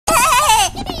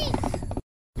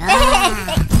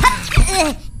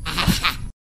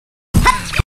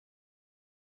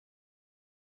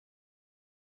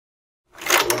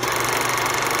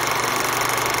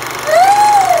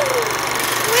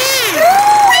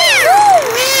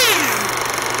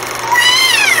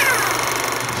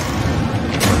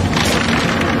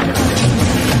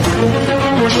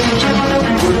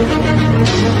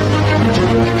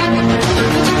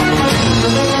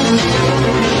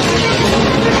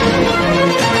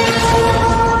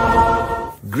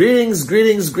Greetings,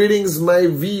 greetings, greetings, my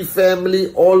V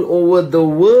family all over the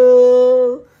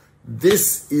world.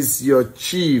 This is your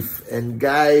chief. And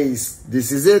guys,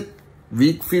 this is it.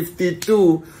 Week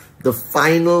 52, the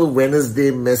final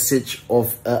Wednesday message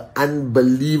of an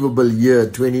unbelievable year,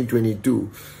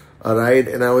 2022. All right.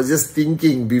 And I was just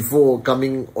thinking before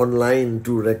coming online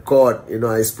to record,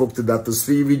 I spoke to Dr.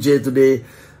 Sri Vijay today.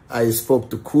 I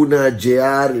spoke to Kuna,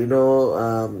 JR, a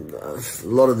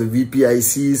lot of the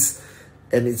VPICs.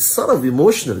 And it's sort of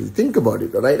emotional. Think about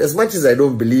it, all right? As much as I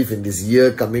don't believe in this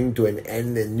year coming to an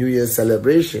end and New Year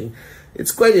celebration,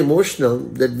 it's quite emotional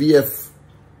that we have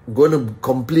going to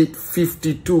complete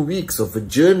 52 weeks of a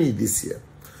journey this year.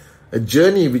 A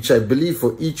journey which I believe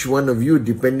for each one of you,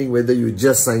 depending whether you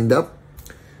just signed up,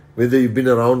 whether you've been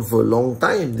around for a long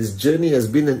time, this journey has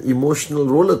been an emotional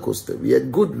roller coaster. We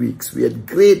had good weeks, we had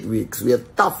great weeks, we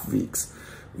had tough weeks,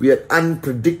 we had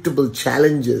unpredictable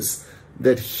challenges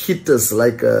that hit us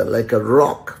like a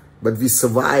rock, but we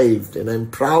survived, and I'm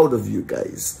proud of you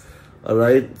guys, all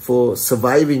right, for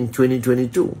surviving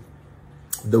 2022.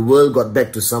 The world got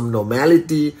back to some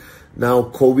normality. Now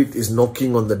COVID is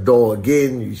knocking on the door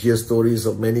again. You hear stories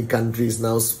of many countries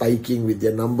now spiking with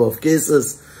their number of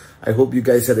cases. I hope you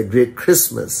guys had a great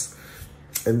Christmas.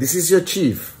 And this is your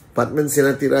chief, Pathman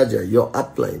Senathirajah, your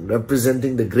upline,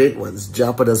 representing the great ones,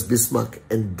 Japadas Bismarck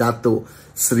and Dato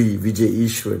Sri Vijay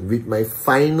Ishwaran, with my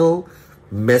final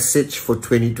message for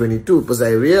 2022, because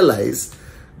I realized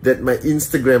that my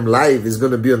Instagram live is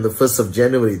going to be on the 1st of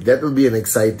January. That will be an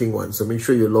exciting one, so make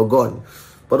sure you log on.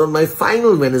 But on my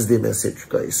final Wednesday message,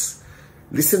 guys,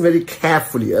 listen very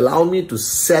carefully. Allow me to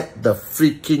set the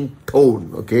freaking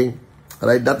tone, okay? All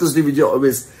right, Dato Sri Vijay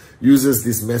always uses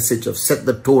this message of set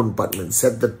the tone, Pathman.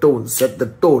 Set the tone, set the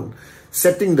tone.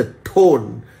 Setting the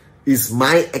tone is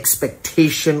my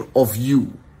expectation of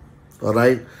you, all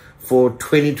right, for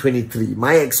 2023.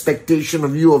 My expectation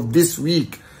of you of this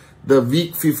week, the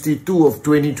week 52 of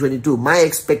 2022. My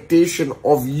expectation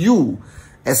of you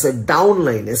as a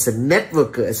downline, as a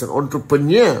networker, as an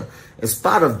entrepreneur, as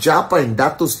part of Japa and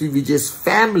Dato Sri Vijay's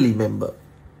family member.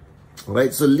 All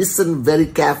right, so listen very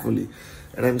carefully.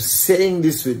 And I'm saying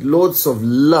this with loads of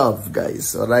love,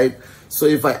 guys, all right? So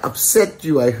if I upset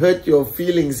you, I hurt your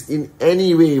feelings in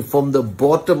any way from the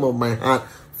bottom of my heart,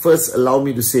 first allow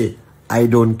me to say, I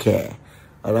don't care,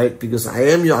 all right? Because I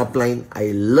am your upline.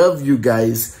 I love you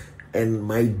guys. And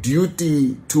my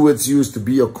duty towards you is to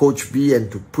be your coach B and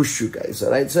to push you guys,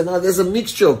 all right? So now there's a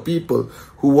mixture of people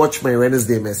who watch my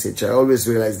Wednesday message. I always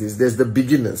realize this. There's the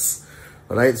beginners.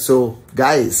 All right, so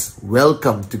guys,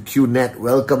 welcome to QNet,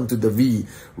 welcome to the V,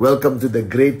 welcome to the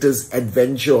greatest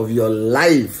adventure of your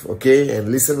life, okay?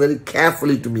 And listen very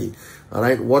carefully to me, all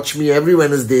right? Watch me every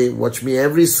Wednesday, watch me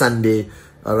every Sunday,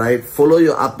 all right? Follow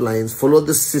your uplines, follow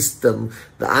the system.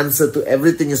 The answer to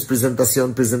everything is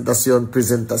presentation, presentation,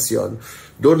 presentation.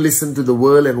 Don't listen to the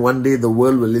world, and one day the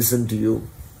world will listen to you,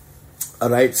 all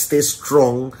right? Stay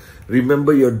strong.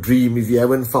 Remember your dream. If you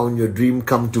haven't found your dream,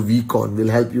 come to VCon. We'll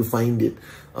help you find it,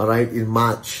 all right, in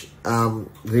March.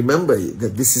 Remember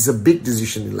that this is a big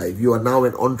decision in life. You are now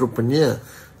an entrepreneur.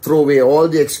 Throw away all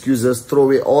the excuses. Throw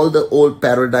away all the old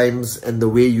paradigms and the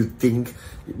way you think.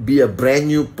 Be a brand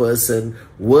new person.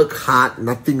 Work hard.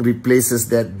 Nothing replaces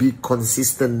that. Be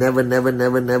consistent. Never, never,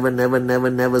 never, never, never, never,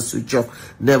 never switch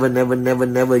off. Never, never, never,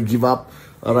 never give up.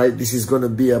 All right, this is going to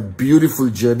be a beautiful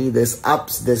journey. There's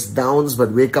ups, there's downs,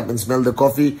 but wake up and smell the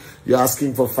coffee. You're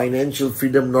asking for financial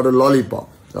freedom, not a lollipop.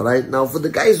 All right, now for the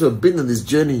guys who have been on this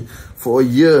journey for a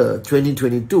year,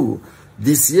 2022,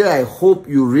 this year I hope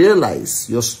you realize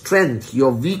your strength,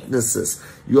 your weaknesses,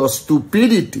 your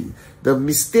stupidity, the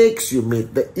mistakes you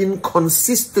make, the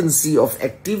inconsistency of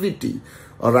activity.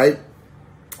 All right.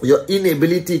 Your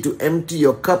inability to empty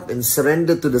your cup and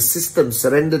surrender to the system,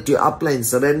 surrender to your upline,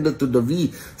 surrender to the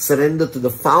V, surrender to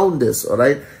the founders, all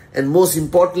right? And most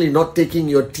importantly, not taking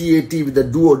your TAT with a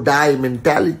do or die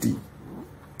mentality.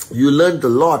 You learned a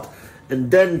lot.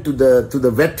 And then to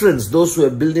the veterans, those who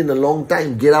have built in a long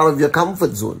time, get out of your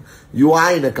comfort zone. You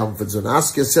are in a comfort zone.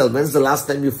 Ask yourself, when's the last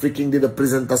time you freaking did a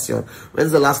presentation?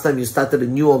 When's the last time you started a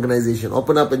new organization?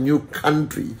 Open up a new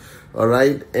country, all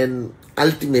right? And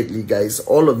ultimately, guys,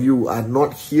 all of you are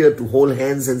not here to hold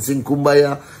hands and sing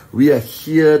Kumbaya. We are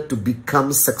here to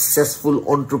become successful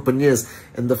entrepreneurs.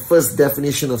 And the first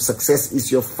definition of success is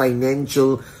your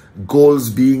financial goals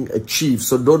being achieved.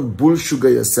 So don't bull sugar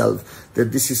yourself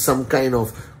that this is some kind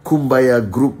of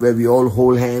Kumbaya group where we all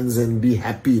hold hands and be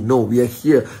happy. No, we are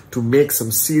here to make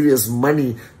some serious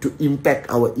money to impact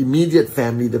our immediate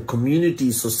family, the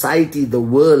community, society, the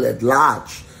world at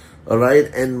large. All right.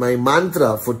 And my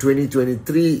mantra for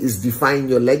 2023 is define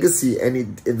your legacy.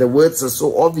 And the words are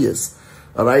so obvious.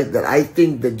 All right. That I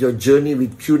think that your journey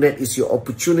with QNet is your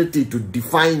opportunity to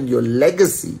define your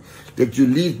legacy that you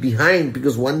leave behind,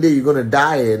 because one day you're going to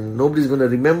die and nobody's going to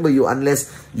remember you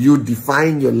unless you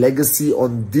define your legacy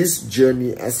on this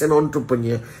journey as an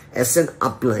entrepreneur, as an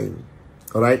upline,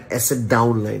 all right, as a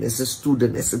downline, as a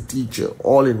student, as a teacher,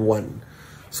 all in one.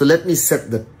 So let me set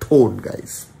the tone,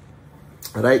 guys.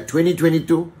 All right,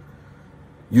 2022,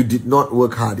 you did not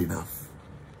work hard enough.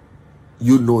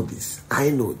 You know this. I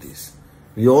know this.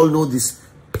 We all know this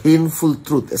painful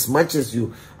truth. As much as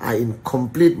you are in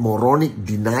complete moronic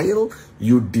denial,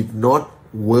 you did not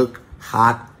work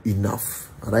hard enough.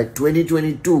 All right,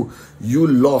 2022, you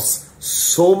lost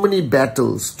so many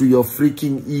battles to your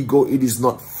freaking ego. It is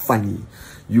not funny.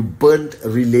 You burnt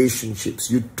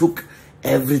relationships. You took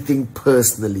everything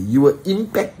personally. You were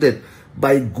impacted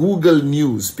by Google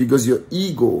News because your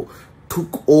ego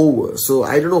took over. So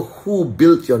I don't know who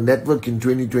built your network in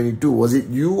 2022. Was it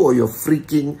you or your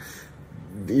freaking,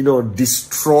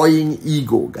 destroying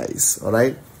ego, guys? All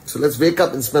right. So let's wake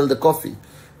up and smell the coffee.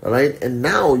 All right. And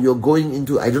now you're going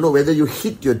into, I don't know whether you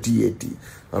hit your TAT.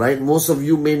 All right. Most of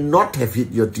you may not have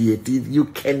hit your TAT. You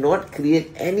cannot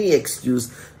create any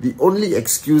excuse. The only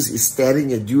excuse is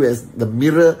staring at you as the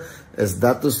mirror. As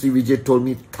Dato Sri Vijay told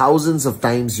me thousands of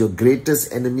times, your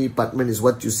greatest enemy, Pathman, is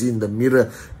what you see in the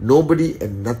mirror. Nobody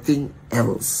and nothing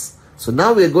else. So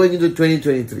now we're going into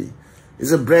 2023.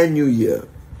 It's a brand new year.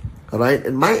 All right.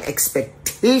 And my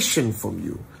expectation from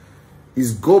you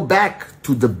is go back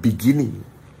to the beginning.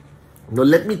 Now,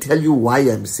 let me tell you why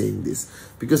I'm saying this.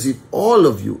 Because if all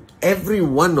of you, every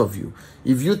one of you,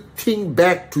 if you think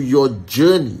back to your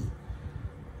journey,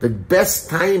 the best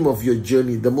time of your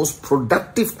journey, the most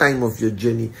productive time of your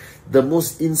journey, the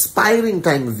most inspiring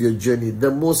time of your journey,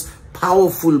 the most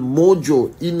powerful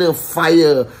mojo, inner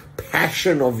fire,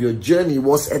 passion of your journey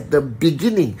was at the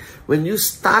beginning. When you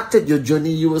started your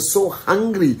journey, you were so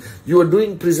hungry. You were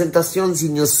doing presentations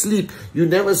in your sleep. You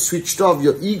never switched off.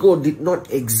 Your ego did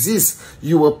not exist.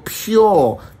 You were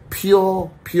pure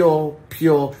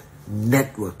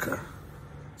networker.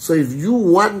 So if you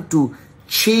want to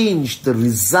change the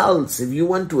results, if you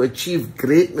want to achieve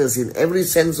greatness in every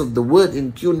sense of the word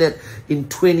in QNet in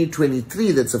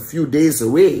 2023, that's a few days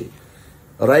away,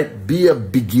 all right, be a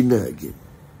beginner again.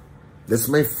 That's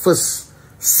my first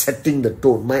setting the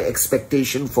tone, my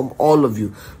expectation from all of you,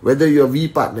 whether you're V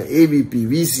partner, AVP,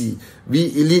 VC,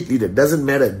 V elite leader, doesn't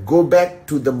matter. Go back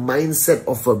to the mindset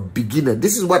of a beginner.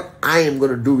 This is what I am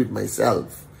going to do with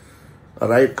myself. All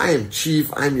right, I am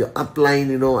chief, I'm your upline,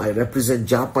 I represent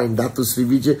Japa and Dato Sri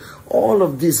Vijay. All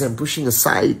of this I'm pushing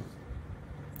aside.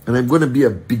 And I'm going to be a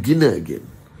beginner again.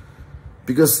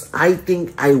 Because I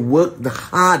think I worked the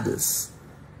hardest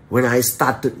when I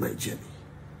started my journey.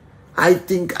 I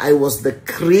think I was the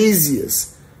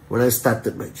craziest when I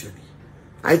started my journey.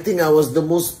 I think I was the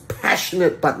most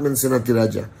passionate Pathman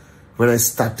Senathirajah when I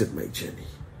started my journey.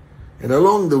 And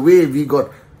along the way, we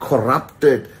got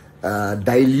corrupted,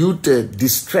 diluted,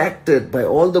 distracted by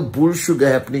all the bull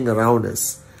sugar happening around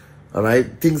us. All right,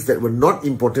 things that were not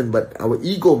important, but our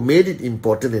ego made it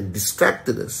important and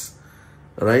distracted us.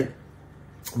 All right,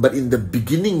 but in the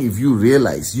beginning, if you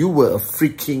realize, you were a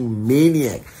freaking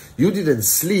maniac. You didn't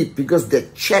sleep because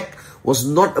that check was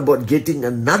not about getting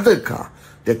another car.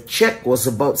 That check was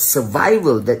about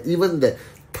survival. That even the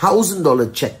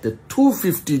 $1,000 check, the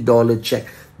 $250 check,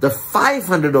 the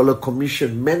 $500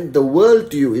 commission meant the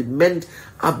world to you. It meant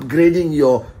upgrading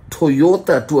your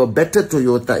Toyota to a better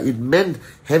Toyota. It meant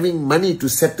having money to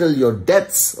settle your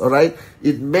debts, all right?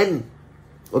 It meant,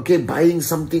 okay, buying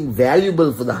something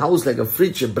valuable for the house like a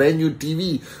fridge, a brand new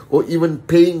TV, or even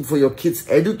paying for your kids'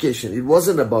 education. It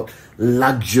wasn't about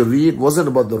luxury. It wasn't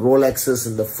about the Rolexes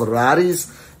and the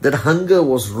Ferraris. That hunger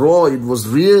was raw. It was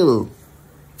real.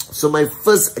 So my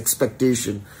first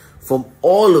expectation from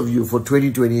all of you for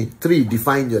 2023,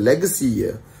 define your legacy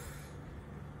year,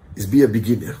 is be a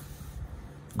beginner.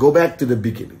 Go back to the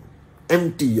beginning.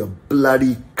 Empty your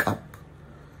bloody cup.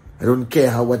 I don't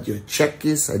care what your check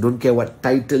is. I don't care what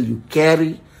title you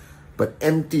carry. But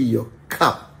empty your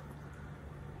cup.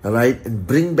 All right? And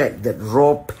bring back that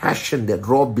raw passion, that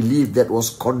raw belief that was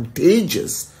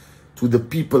contagious to the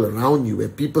people around you, where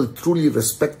people truly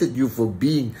respected you for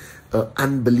being an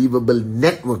unbelievable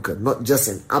networker, not just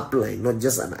an upline, not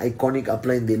just an iconic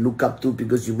upline they look up to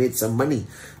because you made some money,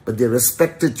 but they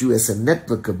respected you as a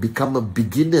networker. Become a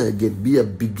beginner again. Be a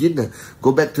beginner.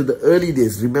 Go back to the early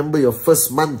days. Remember your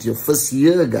first month, your first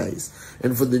year, guys.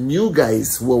 And for the new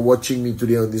guys who are watching me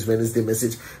today on this Wednesday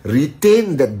message,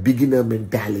 retain that beginner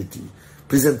mentality.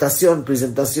 Presentación,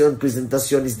 presentación,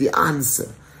 presentación is the answer.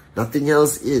 Nothing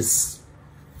else is.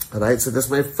 Alright, so that's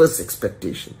my first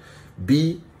expectation.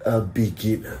 Be a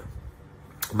beginner.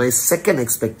 My second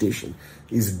expectation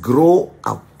is grow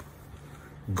up.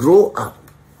 Grow up.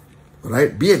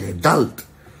 Alright, be an adult.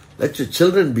 Let your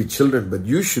children be children, but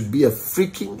you should be a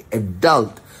freaking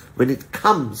adult when it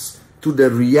comes to the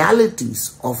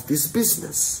realities of this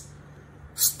business.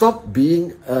 Stop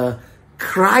being a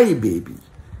crybaby.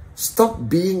 Stop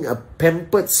being a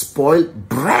pampered, spoiled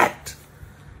brat.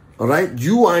 Alright,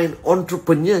 you are an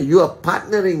entrepreneur. You are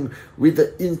partnering with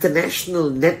an international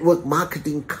network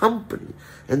marketing company.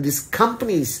 And this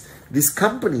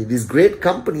great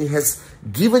company has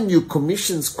given you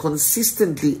commissions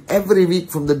consistently every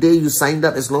week from the day you signed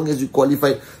up, as long as you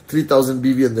qualify 3,000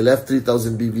 BV on the left,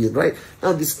 3,000 BV on the right.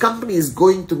 Now this company is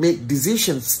going to make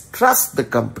decisions. Trust the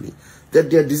company that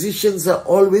their decisions are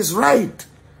always right.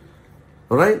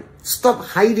 Alright? Stop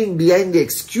hiding behind the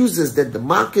excuses that the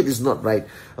market is not right.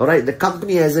 Alright? The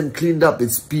company hasn't cleaned up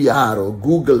its PR or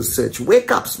Google search.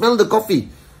 Wake up, smell the coffee.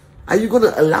 Are you going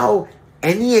to allow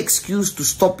any excuse to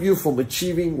stop you from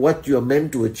achieving what you are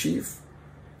meant to achieve?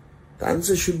 The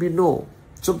answer should be no.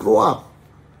 So grow up.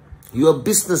 You're a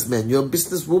businessman. You're a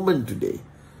businesswoman today,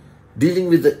 dealing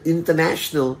with an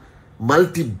international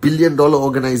multi-billion-dollar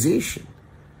organization.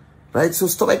 Right? So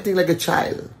stop acting like a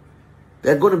child.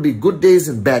 There are going to be good days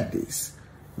and bad days.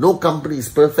 No company is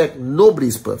perfect. Nobody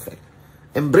is perfect.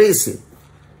 Embrace it.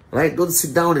 Right? Don't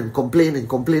sit down and complain and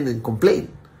complain and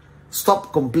complain.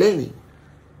 Stop complaining.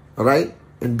 Alright?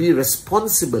 And be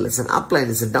responsible as an upline,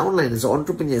 as a downline, as an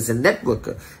entrepreneur, as a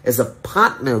networker, as a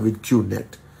partner with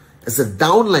QNet, as a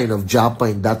downline of Japa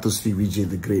and Dato Sri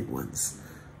Vijay, the great ones.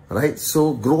 Alright?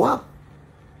 So grow up.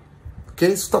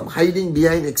 Okay? Stop hiding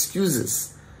behind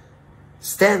excuses.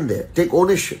 Stand there. Take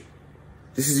ownership.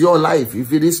 This is your life.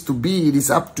 If it is to be, it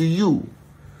is up to you.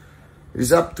 It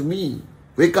is up to me.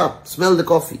 Wake up. Smell the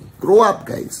coffee. Grow up,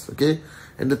 guys. Okay?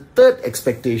 And the third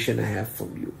expectation I have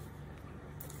from you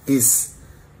is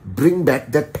bring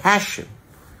back that passion.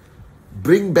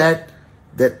 Bring back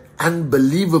that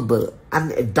unbelievable,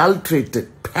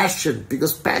 unadulterated passion.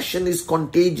 Because passion is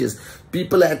contagious.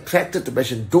 People are attracted to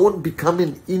passion. Don't become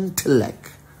an intellect.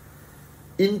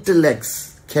 Intellects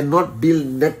cannot build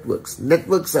networks.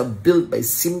 Networks are built by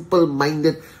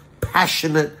simple-minded,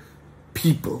 passionate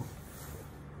people.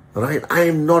 Alright? I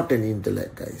am not an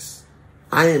intellect, guys.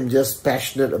 I am just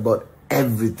passionate about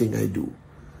everything I do.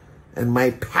 And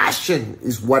my passion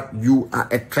is what you are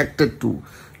attracted to.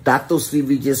 Dato Sri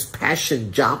Vijay's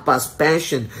passion, Japa's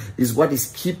passion is what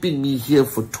is keeping me here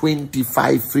for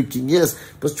 25 freaking years.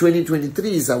 Because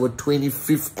 2023 is our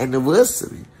 25th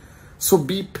anniversary. So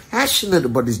be passionate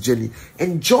about this journey.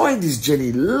 Enjoy this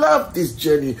journey. Love this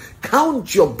journey.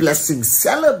 Count your blessings.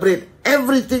 Celebrate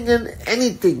everything and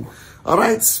anything.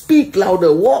 Alright? Speak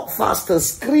louder. Walk faster.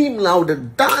 Scream louder.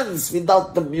 Dance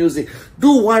without the music.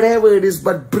 Do whatever it is,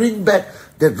 but bring back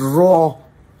that raw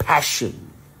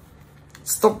passion.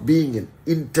 Stop being an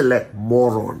intellect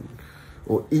moron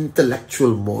or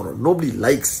intellectual moron. Nobody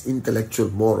likes intellectual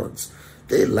morons.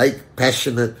 They like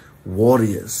passionate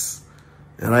warriors.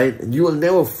 Alright? And you will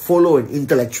never follow an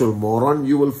intellectual moron.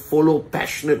 You will follow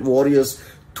passionate warriors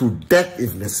to death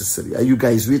if necessary. Are you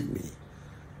guys with me?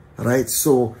 Alright?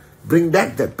 So bring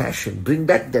back that passion. Bring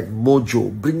back that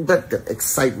mojo. Bring back that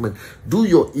excitement. Do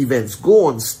your events. Go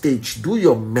on stage. Do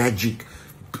your magic.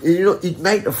 You know,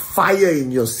 ignite a fire in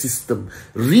your system.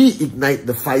 Reignite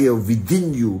the fire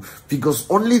within you. Because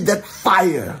only that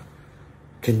fire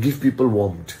can give people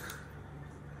warmth.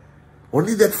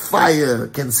 Only that fire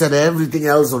can set everything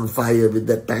else on fire with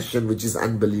that passion, which is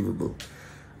unbelievable.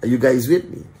 Are you guys with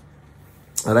me?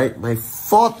 Alright, my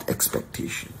fourth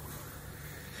expectation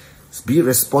is be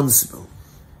responsible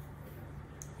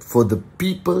for the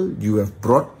people you have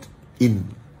brought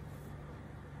in.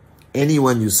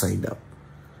 Anyone you signed up.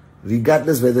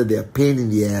 Regardless whether they are pain in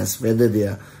the ass, whether they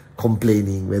are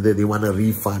complaining, whether they want a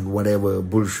refund, whatever,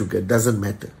 bullshit, doesn't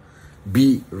matter.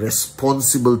 Be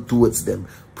responsible towards them.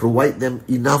 Provide them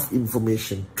enough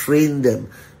information. Train them.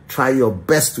 Try your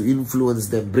best to influence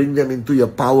them. Bring them into your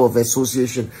power of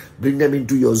association. Bring them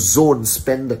into your zone.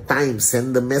 Spend the time.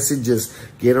 Send the messages.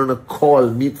 Get on a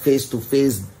call. Meet face to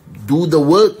face. Do the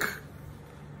work.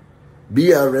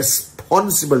 Be a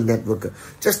responsible networker.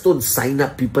 Just don't sign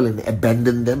up people and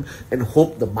abandon them and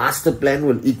hope the master plan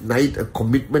will ignite a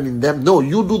commitment in them. No,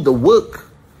 you do the work.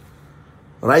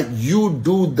 Right? You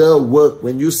do the work.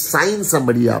 When you sign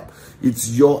somebody up,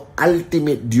 it's your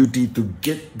ultimate duty to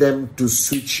get them to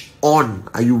switch on.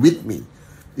 Are you with me?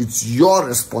 It's your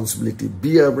responsibility.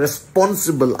 Be a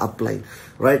responsible upline.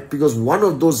 right? Because one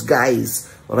of those guys,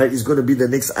 right, is going to be the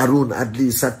next Arun,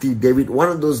 Adli, Sati, David. One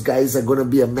of those guys are going to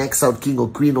be a max out king or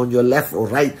queen on your left or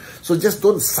right. So just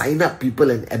don't sign up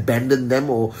people and abandon them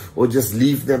or just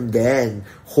leave them there and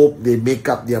hope they make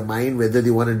up their mind whether they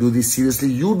want to do this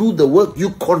seriously. You do the work. You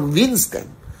convince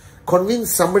them.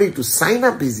 Convince somebody to sign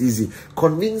up is easy.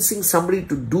 Convincing somebody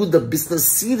to do the business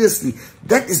seriously,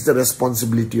 that is the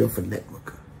responsibility of a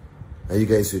networker. Are you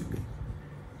guys with me?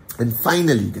 And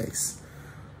finally, guys,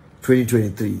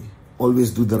 2023,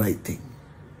 always do the right thing.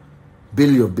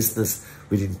 Build your business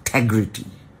with integrity.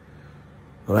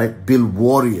 All right? Build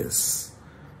warriors.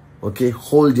 Okay?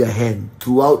 Hold your hand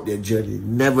throughout their journey.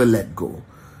 Never let go.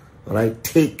 All right?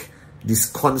 Take this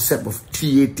concept of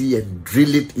TAT and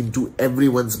drill it into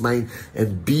everyone's mind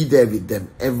and be there with them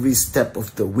every step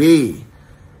of the way.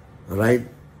 All right?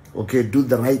 Okay? Do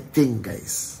the right thing,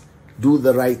 guys. Do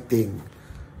the right thing.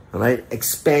 All right?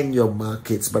 Expand your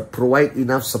markets, but provide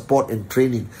enough support and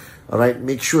training. All right?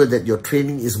 Make sure that your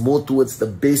training is more towards the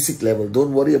basic level.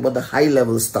 Don't worry about the high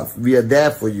level stuff. We are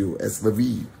there for you as the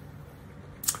V.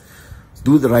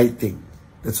 Do the right thing.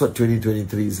 That's what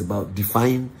 2023 is about.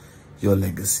 Define your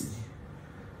legacy.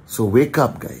 So wake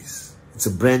up, guys. It's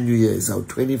a brand new year. It's our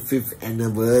 25th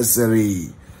anniversary.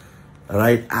 All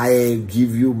right? I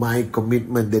give you my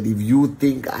commitment that if you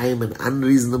think I am an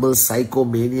unreasonable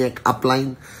psychomaniac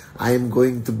upline, I am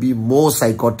going to be more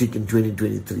psychotic in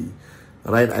 2023.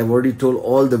 All right? I've already told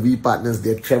all the V partners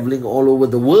they're traveling all over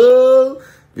the world.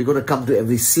 We're going to come to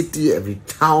every city, every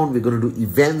town. We're going to do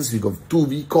events. We got 2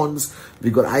 VCons.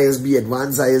 We got ISB,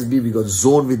 Advanced ISB. We got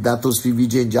Zone with Dato Sri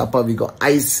Vijay and Japa. We got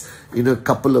ICE in a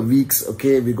couple of weeks.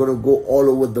 Okay, we're going to go all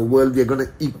over the world. We're going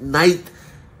to ignite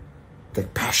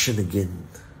that passion again.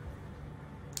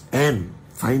 And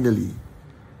finally,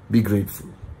 be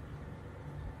grateful.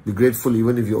 Be grateful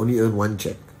even if you only earn 1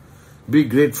 check. Be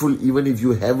grateful even if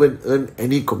you haven't earned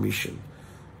any commission,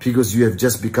 because you have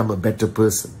just become a better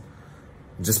person.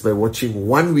 Just by watching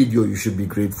 1 video, you should be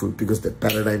grateful because that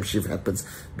paradigm shift happens.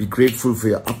 Be grateful for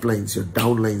your uplines, your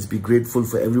downlines. Be grateful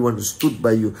for everyone who stood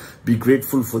by you. Be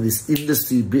grateful for this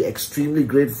industry. Be extremely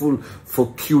grateful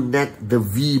for QNet, the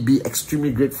V. Be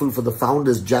extremely grateful for the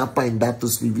founders, Japa and Dato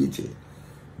Sri Vijay.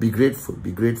 Be grateful,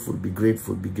 be grateful, be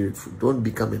grateful, be grateful. Don't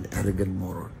become an arrogant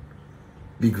moron.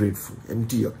 Be grateful.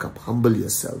 Empty your cup. Humble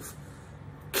yourself.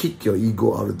 Kick your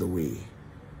ego out of the way.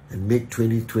 And make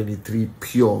 2023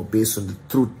 pure based on the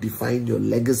truth. Define your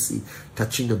legacy,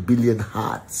 touching 1 billion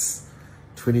hearts.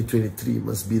 2023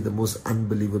 must be the most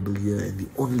unbelievable year. And the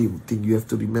only thing you have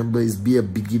to remember is be a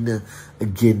beginner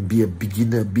again. Be a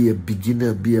beginner, be a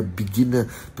beginner, be a beginner.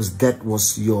 Because that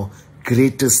was your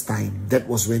greatest time. That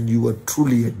was when you were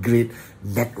truly a great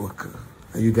networker.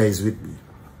 Are you guys with me?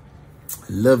 I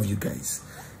love you guys.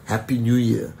 Happy New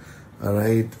Year. All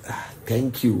right.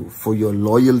 Thank you for your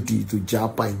loyalty to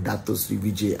Japa and Dato Sri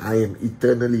Vijay. I am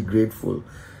eternally grateful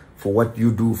for what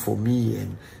you do for me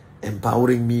and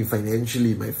empowering me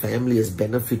financially. My family has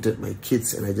benefited, my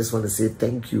kids, and I just want to say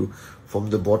thank you from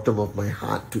the bottom of my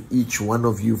heart to each one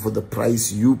of you for the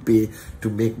price you pay to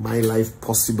make my life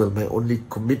possible. My only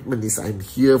commitment is I'm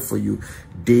here for you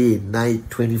day, night,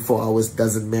 24 hours,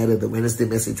 doesn't matter. The Wednesday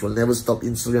message will never stop.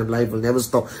 Instagram Live will never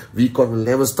stop. VCon will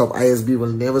never stop. ISB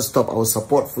will never stop. Our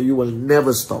support for you will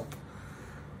never stop.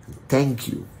 Thank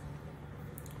you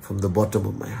from the bottom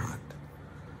of my heart.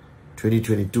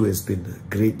 2022 has been a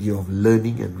great year of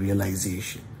learning and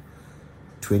realization.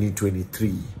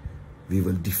 2023, we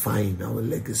will define our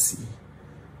legacy.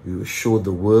 We will show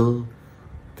the world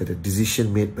that a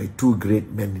decision made by 2 great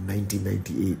men in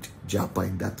 1998, Japa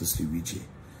and Dato Sri Vijay,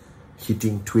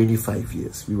 hitting 25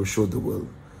 years, we will show the world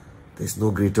there's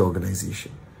no greater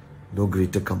organization, no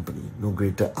greater company, no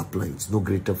greater uplines, no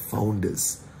greater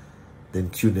founders than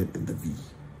QNet and the V.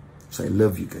 So I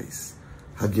love you guys.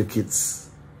 Hug your kids.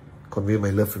 Convey my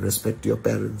love and respect to your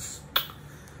parents.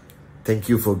 Thank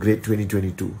you for a great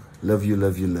 2022. Love you,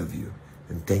 love you, love you.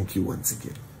 And thank you once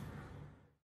again.